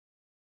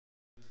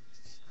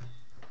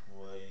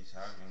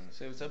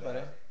Say what's up, buddy.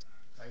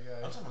 Hi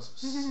guys. I'm talking about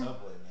some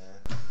Subway, man.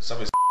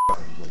 Subway's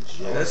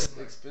legit. That's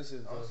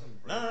expensive, though.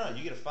 No.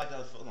 You get a $5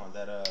 footlong.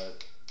 That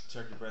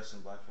turkey breast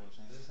and black fork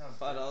change. $5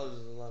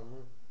 is a lot of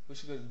money. We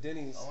should go to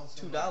Denny's.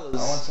 $2. I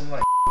want some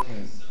like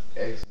fucking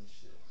eggs and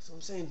shit. So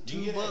I'm saying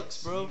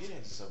 $2, bro. You get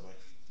eggs at Subway.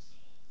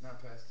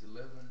 Not past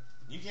 11.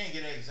 You can't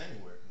get eggs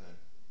anywhere then.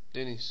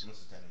 Denny's. What's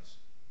the Denny's?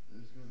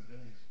 Let's go to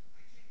Denny's.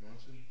 You want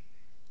to? Can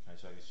I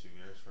try to get 2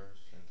 beers first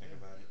and think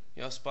about it?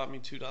 Y'all spot me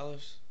 $2?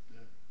 Yeah.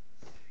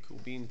 Cool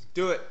beans.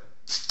 Do it.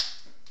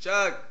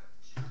 Chug.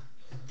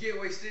 Get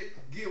wasted.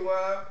 Get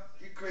wild.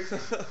 Get crazy.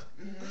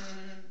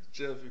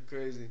 Jeff, you're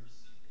crazy.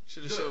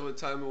 Should have showed what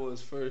time it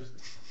was first.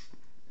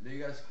 Then you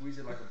gotta squeeze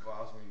it like a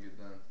boss when you get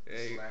done.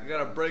 Hey, you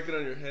gotta break it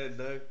on your head,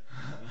 Doug.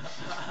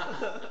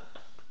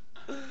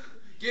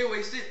 Get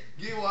wasted.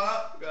 Get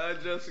wild.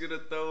 God, Jeff's gonna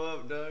throw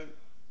up, Doug.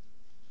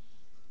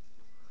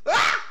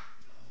 Ah!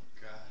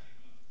 God.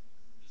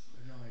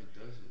 I know how he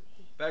does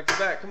it. Back to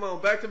back. Come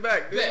on, back to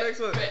back. Do the next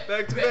one.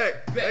 Back to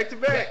back. Back to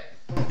back.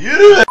 You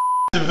do that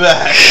to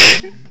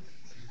back.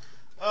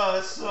 Oh,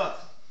 that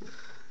sucks.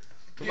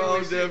 Come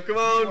on, Jeff. Come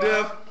on,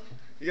 Jeff.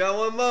 You got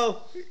one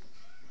more.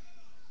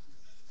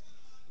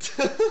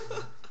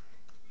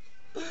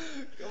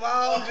 Come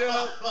on,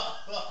 Jeff.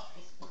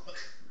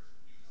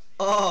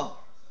 Oh.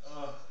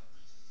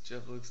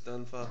 Jeff looks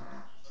done for.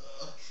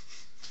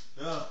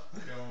 No. I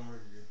got one more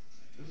to do.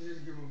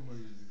 Just give him what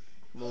you do.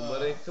 Come on,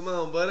 buddy. Come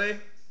on, buddy.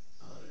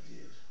 Oh,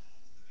 dude.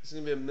 It's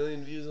gonna be 1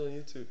 million views on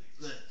YouTube.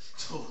 That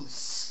totally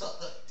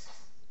sucked.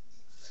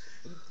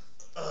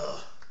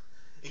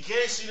 In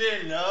case you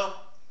didn't know,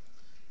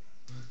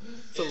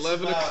 It's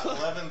 11 about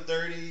o'clock.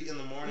 11:30 in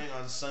the morning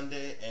on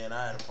Sunday, and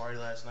I had a party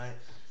last night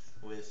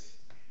with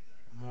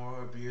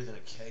more beer than a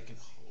keg can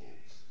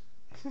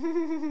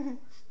hold.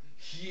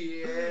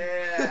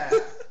 Yeah.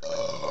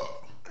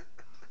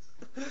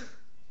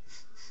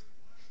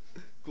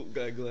 Cool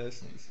guy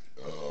glasses.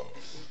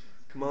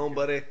 Come on,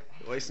 buddy.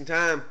 You're wasting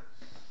time.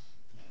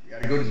 You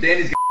gotta go to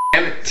Denny's,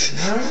 damn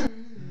it.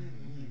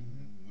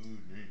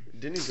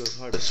 Denny's goes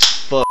hard as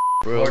fuck,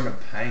 bro. Hard to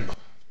pain.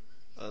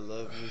 I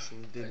love me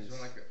some I Denny's. just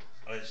want like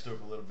I just threw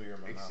up a little beer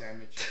in my a egg mouth.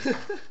 sandwich.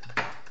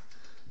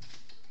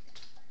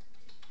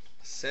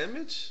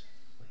 Sandwich?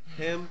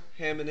 Ham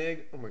and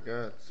egg? Oh my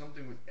god.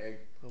 Something with egg.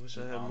 I wish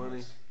I had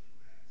money.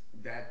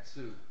 That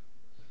too.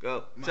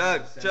 Go. Mine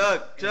Chug, is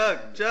chug,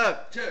 sandwich.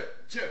 chug, chug.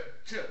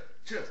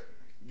 Chug.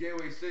 Get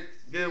wasted.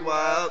 Get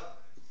wild.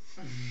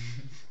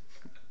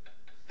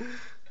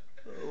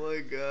 Oh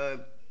my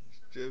god.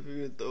 Jeff, you're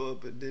gonna throw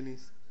up at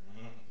Denny's.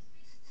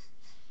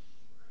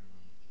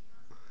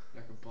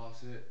 Like a boss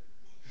hit.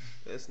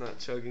 That's not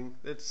chugging.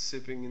 That's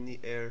sipping in the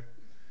air.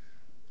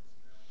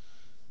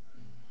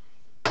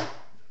 You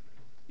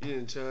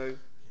didn't chug.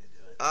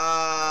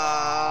 Ah.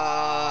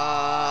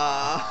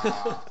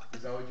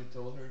 Is that what you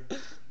told her?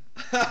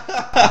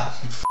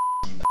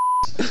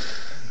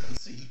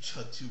 Let's see you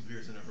chug 2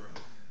 beers in a row.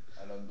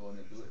 I don't want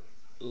to do it.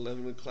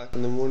 11 o'clock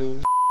in the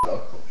morning.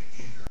 Loco.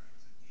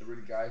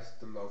 Every guy's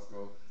the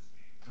loco.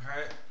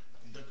 Alright,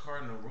 the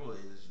cardinal rule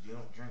is you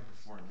don't drink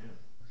before noon.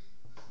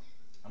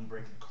 I'm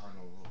breaking the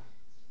cardinal rule.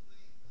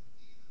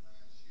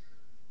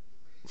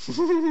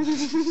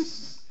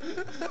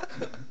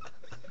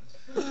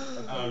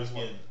 I was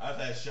kidding. I've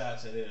had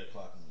shots at 8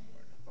 o'clock in the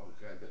morning. Oh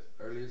god, the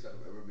earliest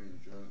I've ever been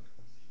drunk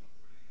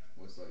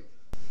was like,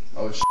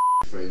 I was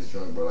phrase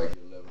drunk, but like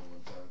 11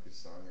 one time because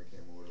Sonya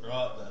came over.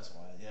 Oh, that's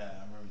why. Yeah,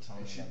 I remember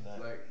telling And you she about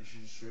that. like she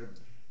straight up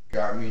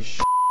got me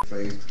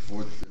face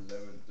before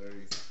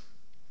 11:30. It's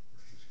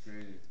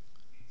crazy.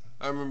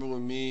 I remember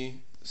when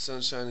me,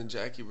 Sunshine, and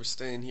Jackie were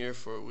staying here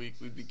for a week,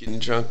 we'd be getting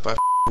drunk by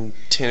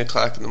 10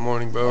 o'clock in the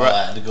morning, bro. Oh,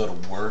 I had to go to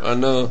work. I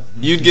know.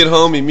 You'd get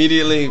home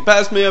immediately.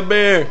 Pass me a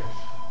beer.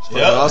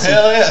 Yep, Awesome.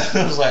 hell yeah.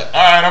 I was like,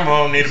 alright, I'm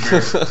home, need a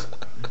beer.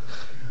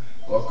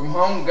 Welcome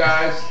home,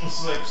 guys. I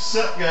was like,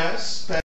 sup, guys?